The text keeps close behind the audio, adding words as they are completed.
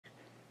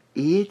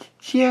It's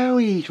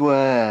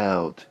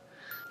Joeysworld.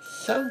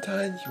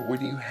 Sometimes when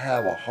you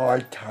have a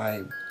hard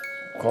time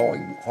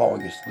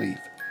falling asleep,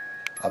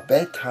 a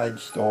bedtime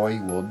story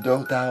will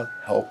no doubt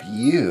help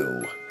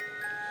you.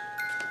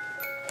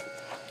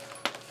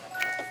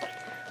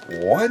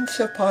 Once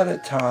upon a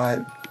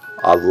time,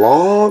 a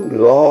long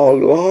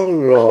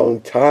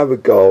time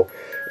ago,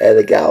 in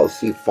a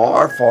galaxy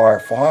far,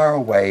 far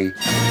away.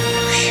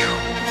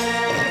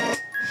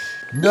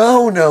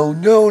 No.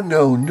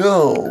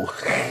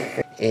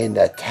 In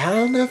the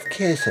town of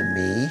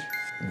Kissimmee,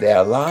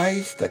 there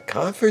lies the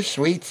conference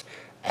suites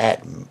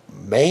at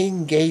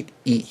Maingate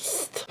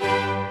East.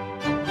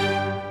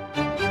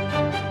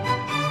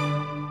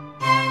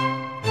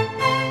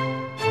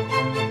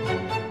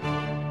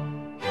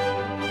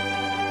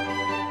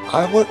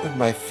 I went with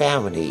my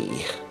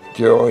family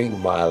during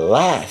my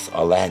last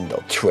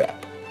Orlando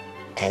trip,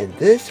 and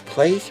this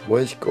place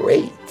was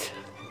great.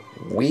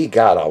 We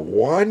got a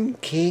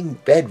 1-king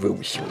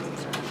bedroom suite.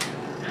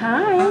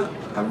 Hi.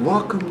 And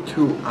welcome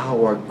to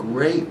our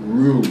great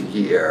room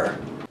here.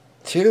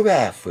 2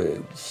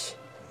 bathrooms.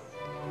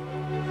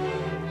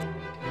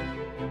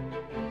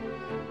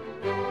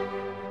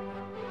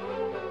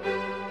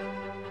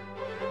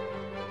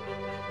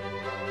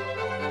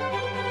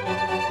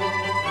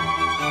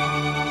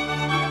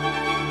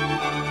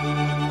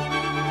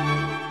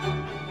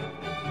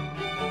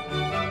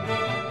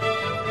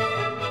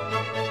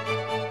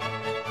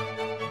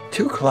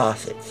 Two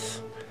closets.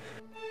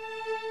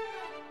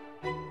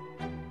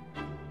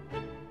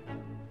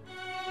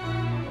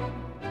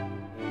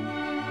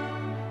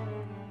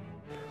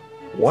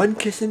 One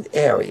kitchen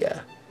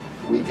area.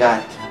 We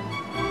got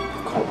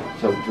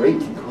some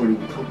drinks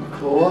including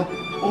Coca-Cola,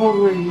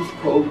 always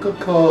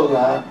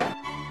Coca-Cola.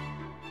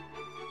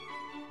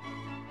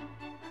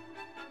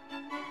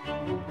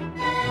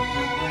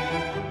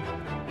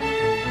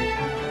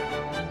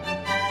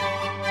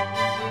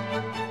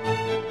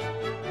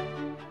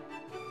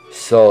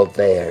 So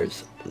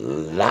there's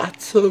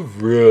lots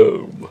of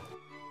room.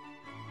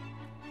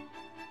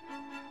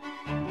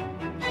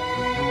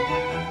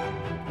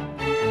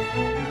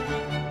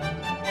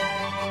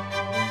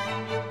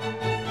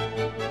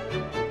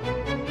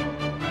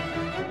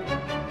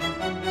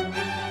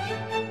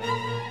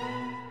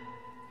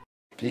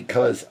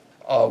 Because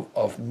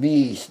of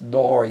me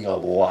snoring a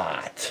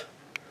lot.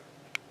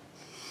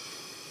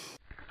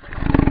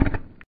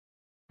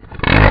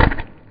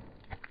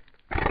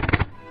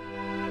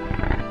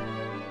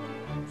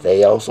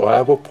 They also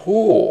have a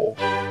pool.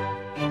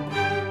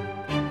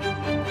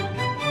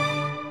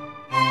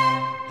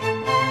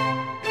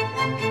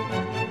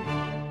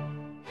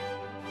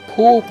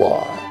 Pool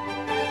bar.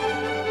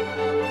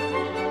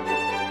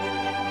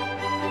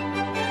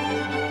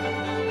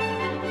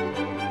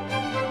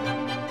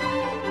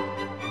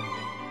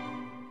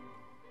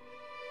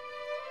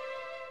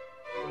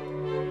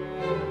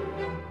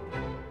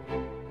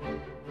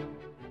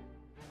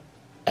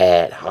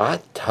 And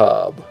hot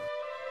tub.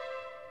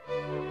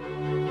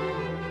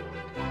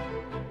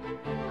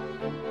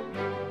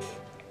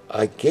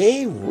 A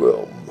game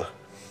room.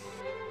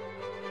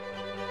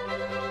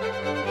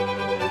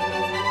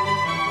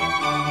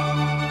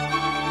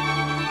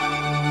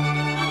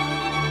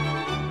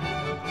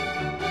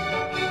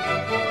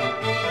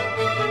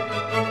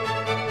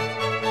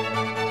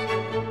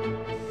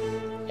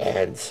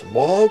 And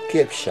small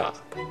gift shop.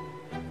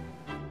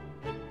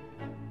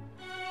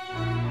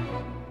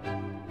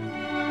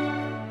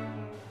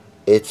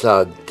 It's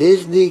a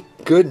Disney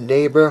Good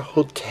Neighbor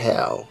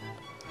Hotel,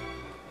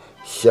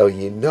 so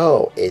you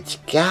know it's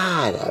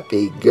gotta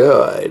be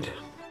good.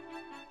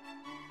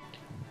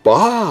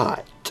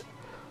 But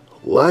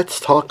let's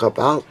talk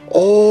about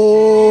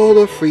all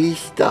the free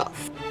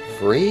stuff.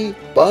 Free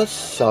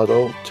bus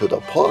shuttle to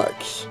the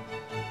parks,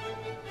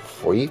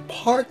 free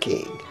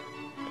parking,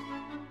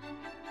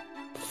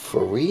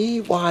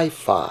 free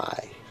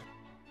Wi-Fi,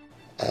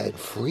 and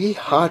free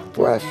hot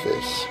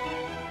breakfast,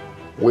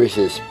 which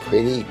is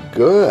pretty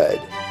good.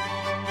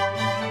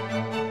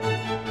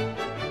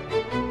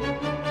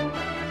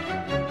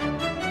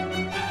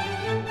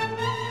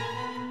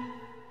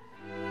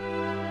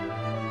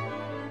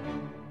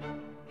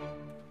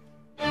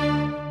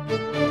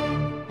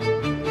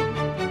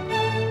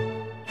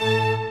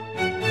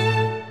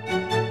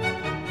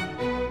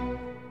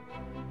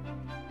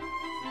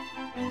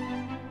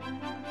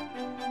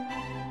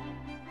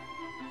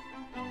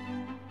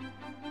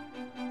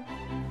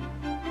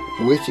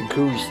 Which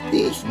includes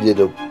these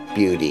little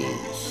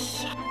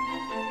beauties.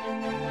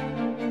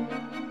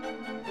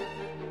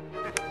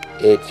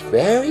 It's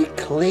very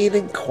clean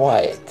and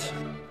quiet.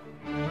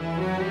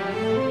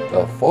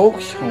 The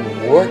folks who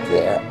work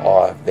there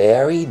are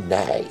very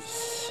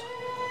nice.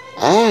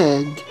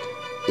 And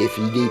if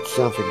you need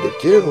something to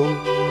do,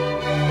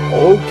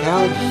 Old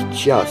Town's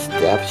just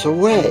steps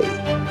away.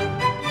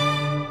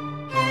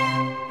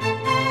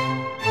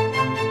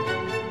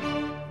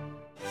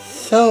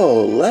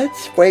 So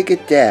let's break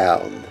it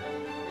down.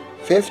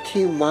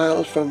 15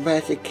 miles from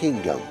Magic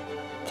Kingdom,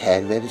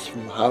 10 minutes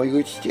from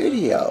Hollywood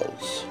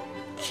Studios.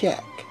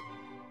 Check.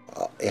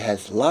 It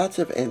has lots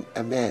of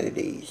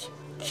amenities.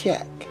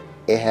 Check.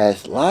 It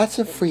has lots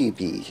of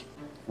freebies.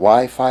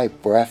 Wi-Fi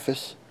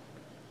breakfast,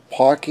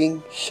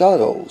 parking,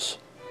 shuttles.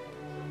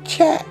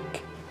 Check.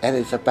 And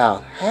it's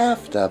about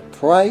half the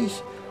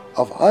price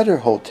of other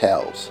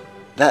hotels.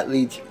 That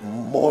leaves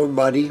more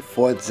money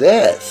for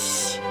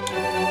this.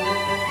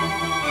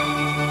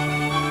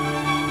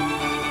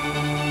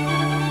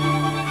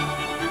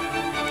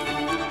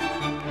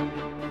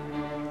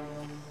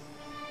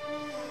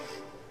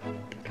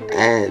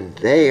 And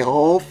they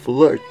all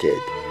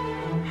flirted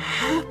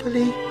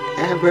happily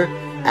ever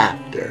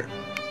after.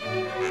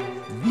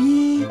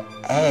 The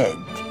end.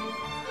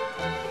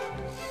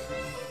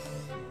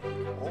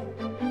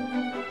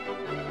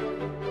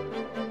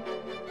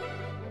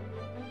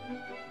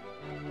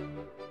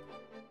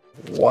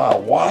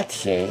 While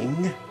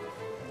watching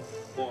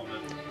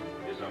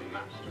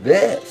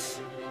this.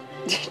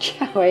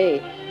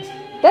 Joey,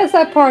 that's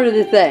not part of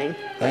the thing.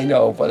 I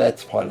know, but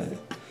that's part of it.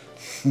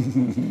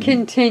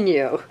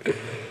 Continue.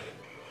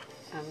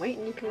 I'm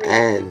waiting. You can read.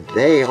 And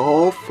they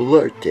all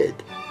flirted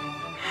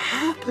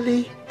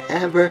happily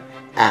ever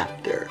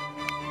after.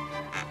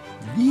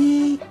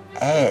 The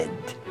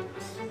end.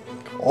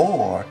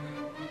 Or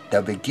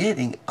the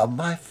beginning of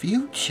my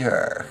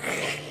future.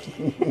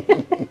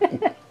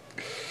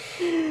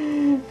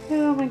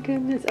 Oh my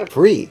goodness.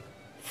 Free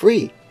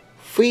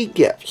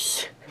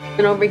gifts.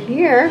 And over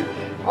here,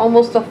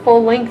 almost a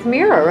full-length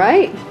mirror,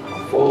 right?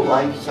 Full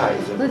life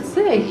size. Let's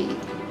see.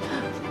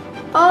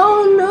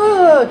 Oh,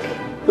 look!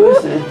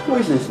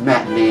 Who's this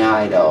matinee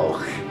idol?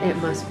 It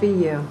must be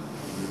you.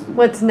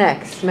 What's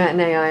next,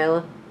 Matinee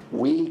Isla?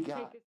 We got